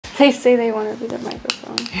They say they want to be the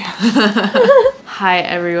microphone. Hi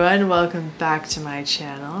everyone, welcome back to my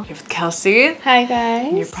channel. Here with Kelsey. Hi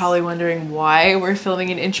guys. You're probably wondering why we're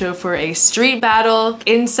filming an intro for a street battle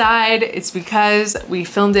inside. It's because we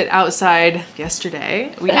filmed it outside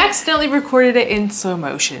yesterday. We accidentally recorded it in slow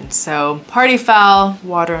motion. So party foul,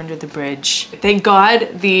 water under the bridge. Thank God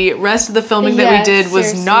the rest of the filming that we did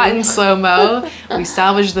was not in slow-mo. We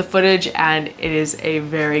salvaged the footage and it is a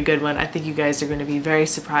very good one. I think you guys are going to be very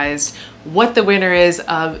surprised what the winner is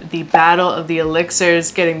of the battle of the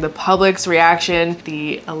elixirs, getting the public's reaction.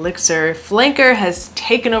 The elixir flanker has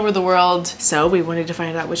taken over the world, so we wanted to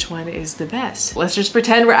find out which one is the best. Let's just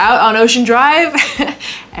pretend we're out on Ocean Drive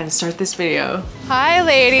and start this video. Hi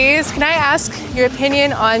ladies, can I ask your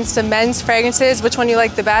opinion on some men's fragrances? Which one you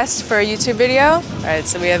like the best for a YouTube video? All right,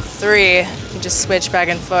 so we have 3. You just switch back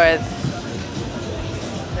and forth.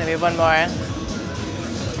 Maybe one more.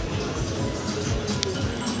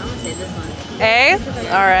 A?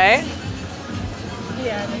 All right.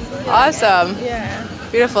 Yeah. Awesome. Yeah.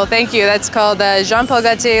 Beautiful, thank you. That's called the Jean-Paul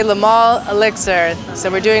Gaultier Le Male Elixir.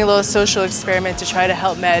 So we're doing a little social experiment to try to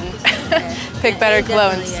help men pick better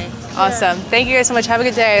colognes. Awesome. Thank you guys so much. Have a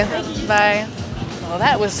good day. Bye. Well,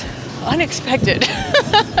 that was unexpected.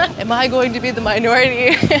 Am I going to be the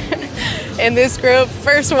minority in this group?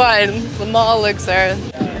 First one, Le Male Elixir.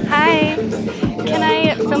 Hi. Can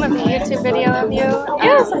I film a YouTube video of you?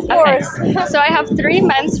 Yes, of course. Okay. So I have 3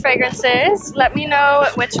 men's fragrances. Let me know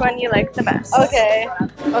which one you like the best. Okay.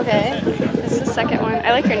 Okay. This is the second one.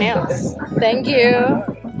 I like your nails. Thank you.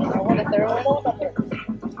 The third one?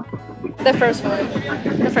 The first one.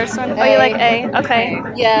 The first one? Oh, you like A? Okay.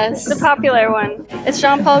 Yes. The popular one. It's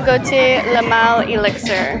Jean-Paul Gaultier Le Male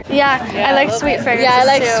Elixir. Yeah, I like sweet fragrances Yeah, I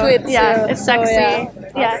like too. sweet too. Yeah, it's sexy. Oh,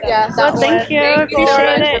 yeah. Yeah, well, thank you.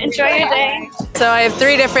 Appreciate it. Enjoy your day. So I have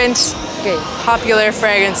 3 different popular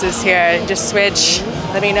fragrances here. Just switch.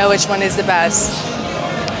 Let me know which one is the best.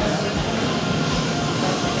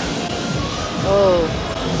 Oh,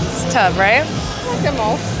 It's tough, right? Come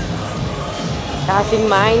on. I think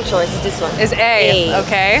my choice is this one. Is A.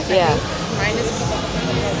 Okay. Yeah. Mine is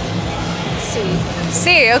C.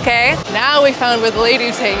 C, okay. Now we found where the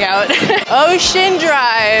ladies hang out. Ocean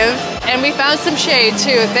Drive. And we found some shade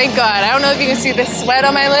too, thank God. I don't know if you can see the sweat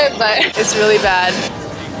on my lip, but it's really bad.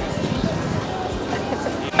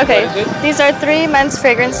 Okay, these are 3 men's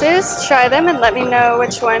fragrances. Try them and let me know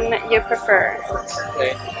which one you prefer.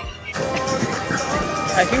 Okay.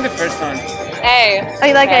 I think the first one. A. Oh,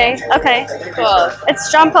 you like A? Okay. Cool.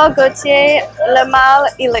 It's Jean-Paul Gaultier Le Male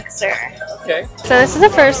Elixir. Okay. So this is the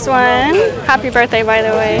first one. Happy birthday, by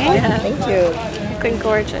the way. Yeah. Thank you. Looking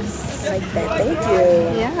gorgeous. Like that. Thank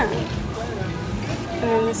you. Yeah. And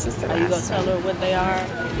then this is the Are you gonna last tell one. her what they are?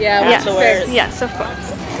 Yeah, Yes, of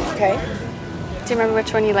course. Okay. Do you remember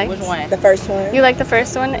which one you liked? Which one? The first one. You like the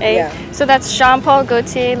first one? A? Yeah. So that's Jean-Paul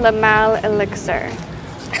Gaultier Le Male Elixir.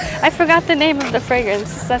 I forgot the name of the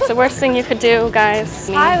fragrance. That's the worst thing you could do, guys.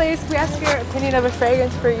 Hi ladies, can we ask your opinion of a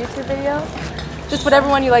fragrance for a YouTube video? Just whatever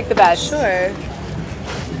one you like the best. Sure.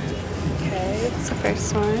 Okay, it's the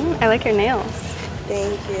first one. I like your nails.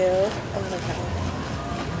 Thank you. Oh my God.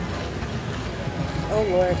 Oh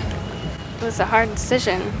Lord. It was a hard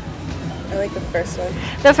decision. I like the first one.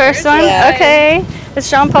 The first one? Yeah. Okay. It's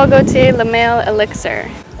Jean-Paul Gaultier Le Male Elixir.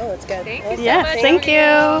 Oh, it's good. Yeah, thank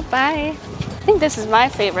you. Bye. I think this is my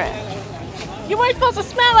favorite. You weren't supposed to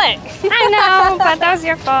smell it. I know, but that was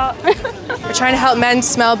your fault. We're trying to help men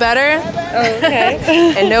smell better. Oh, okay.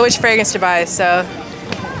 And know which fragrance to buy, so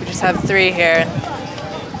we just have 3 here.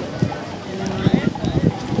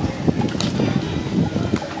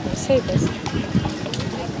 Save this.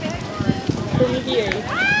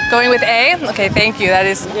 Going with A? Okay, thank you. That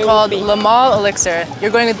is called Le Male Elixir.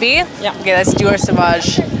 You're going with B? Yeah. Okay, that's Dior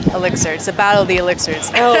Sauvage Elixir. It's a battle of the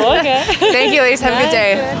elixirs. Oh, okay. Thank you, ladies. Have a good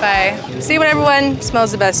day. Bye. See what everyone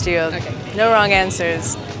smells the best to you. Okay. No wrong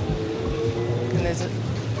answers. And there's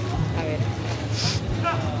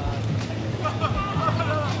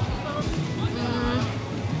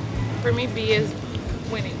For me, B is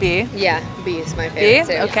winning. B. Yeah, B is my B? favorite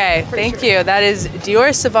too. Okay, thank you. That is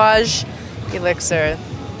Dior Sauvage Elixir.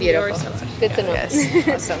 Beautiful. Good to know. Yes,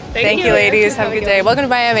 awesome. Thank you, ladies. Have a good day. Welcome to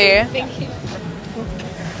Miami. Thank you.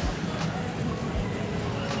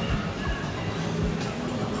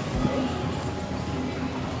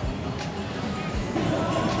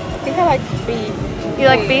 I think I like B. You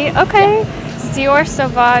like B? Okay. It's Dior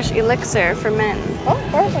Sauvage Elixir for men. Oh,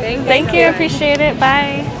 perfect. Thank you. Appreciate it.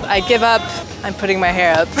 Bye. I give up. I'm putting my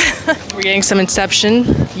hair up. We're getting some Inception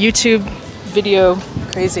YouTube video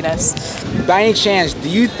craziness. By any chance, do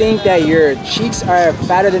you think that your cheeks are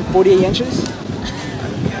fatter than 48 inches?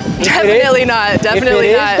 Definitely not. Definitely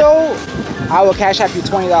if it not. is, though, I will cash app you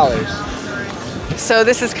 $20. So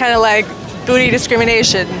this is kind of like booty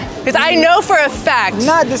discrimination. Because I know for a fact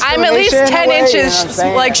Not I'm at least 10 way, inches you know what I'm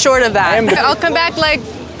saying? like short of that. I am- I'll come back like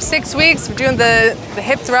 6 weeks doing the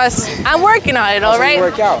hip thrust. I'm working on it, all That's how right? you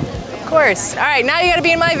work out. Of course. All right, now you gotta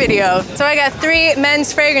be in my video. So I got 3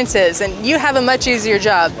 men's fragrances and you have a much easier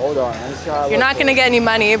job. Hold on. Let me see how it You're not looks. gonna get any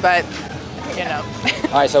money, but you know.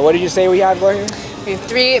 All right, so what did you say we have right here? We have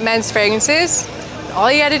 3 men's fragrances.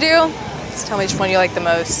 All you gotta do is tell me which one you like the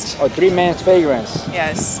most. Oh, 3 men's fragrance.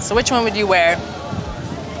 Yes. So which one would you wear?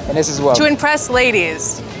 And this is what? To impress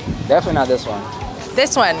ladies. Definitely not this one.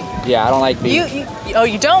 This one. Yeah, I don't like B. Oh,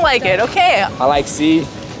 you don't like it? Okay. I like C.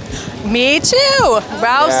 Me too.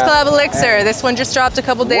 Ralph's Yeah. Club Elixir. This one just dropped a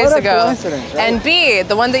couple days What a ago. coincidence, right? And B,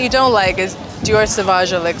 the one that you don't like is Dior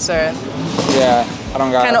Sauvage Elixir. Yeah, I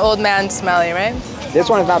don't got Kind of it. old man smelly, right? This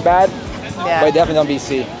one is not bad, Yeah. but it definitely don't be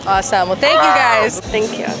C. Awesome. Well, thank you guys.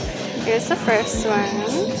 Thank you. Here's the first one.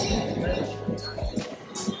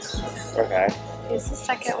 Okay. Here's the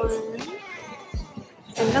second one.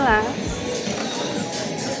 And the last.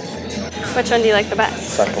 Which one do you like the best?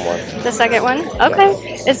 Second one. The second one? Okay.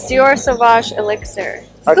 It's Dior Sauvage Elixir.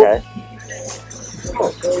 Okay.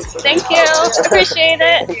 Thank you. Appreciate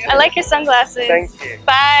it. I like your sunglasses. Thank you.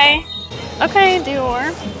 Bye. Okay,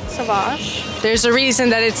 Dior Sauvage. There's a reason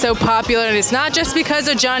that it's so popular, and it's not just because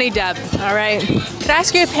of Johnny Depp, all right? Could I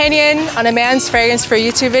ask your opinion on a man's fragrance for a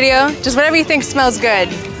YouTube video? Just whatever you think smells good.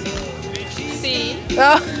 See,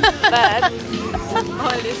 Oh. bad.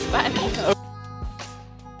 All is bad.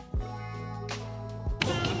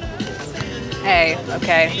 Hey,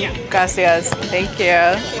 okay. Gracias. Thank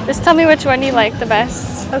you. Just tell me which one you like the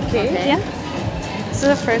best. Okay. Yeah. This is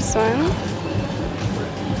the first one.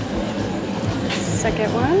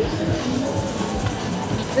 Second one.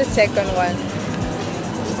 The second one.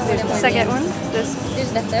 The second one. This. This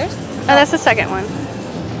is the first. Oh, that's the second one.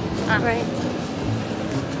 Right.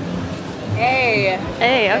 Hey.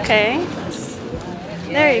 Hey, okay.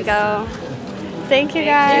 There you go. Thank you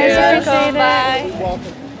guys. you. Appreciate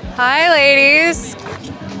it. Hi, ladies.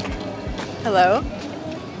 Hello.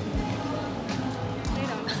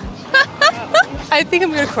 I think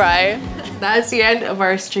I'm gonna cry. That's the end of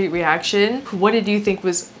our street reaction. What did you think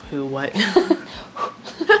was what?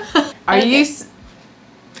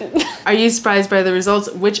 Are you surprised by the results?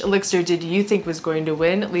 Which elixir did you think was going to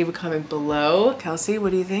win? Leave a comment below. Kelsey, what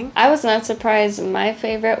do you think? I was not surprised. My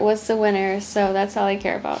favorite was the winner, so that's all I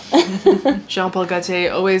care about. Jean Paul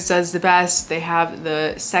Gaultier always does the best. They have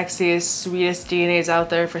the sexiest, sweetest DNAs out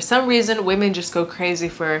there. For some reason, women just go crazy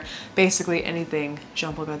for basically anything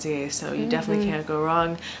Jean Paul Gaultier, so you definitely can't go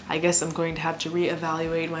wrong. I guess I'm going to have to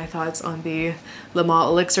reevaluate my thoughts on the Le Mans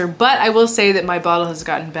Elixir, but I will say that my bottle has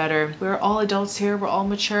gotten better. We're all adults here, we're all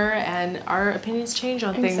mature, and our opinions change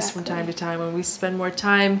on things from time to time. When we spend more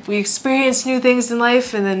time, we experience new things in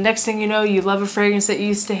life, and then next thing you know, you love a fragrance that you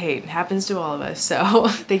used to hate. It happens to all of us. So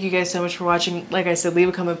thank you guys so much for watching. Like I said, leave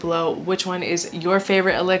a comment below. Which one is your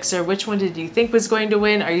favorite elixir? Which one did you think was going to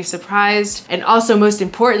win? Are you surprised? And also, most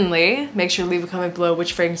importantly, make sure to leave a comment below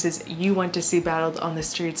which fragrances you want to see battled on the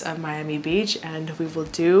streets of Miami Beach, and we will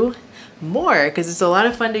do more because it's a lot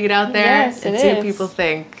of fun to get out there and see what people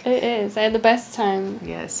think. It is. I had the best time.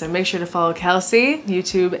 Yes, so make sure to follow Kelsey,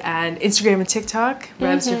 YouTube and Instagram and TikTok,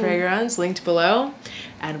 Revs to Fragrance, linked below,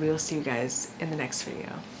 and we will see you guys in the next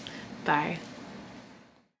video. Bye.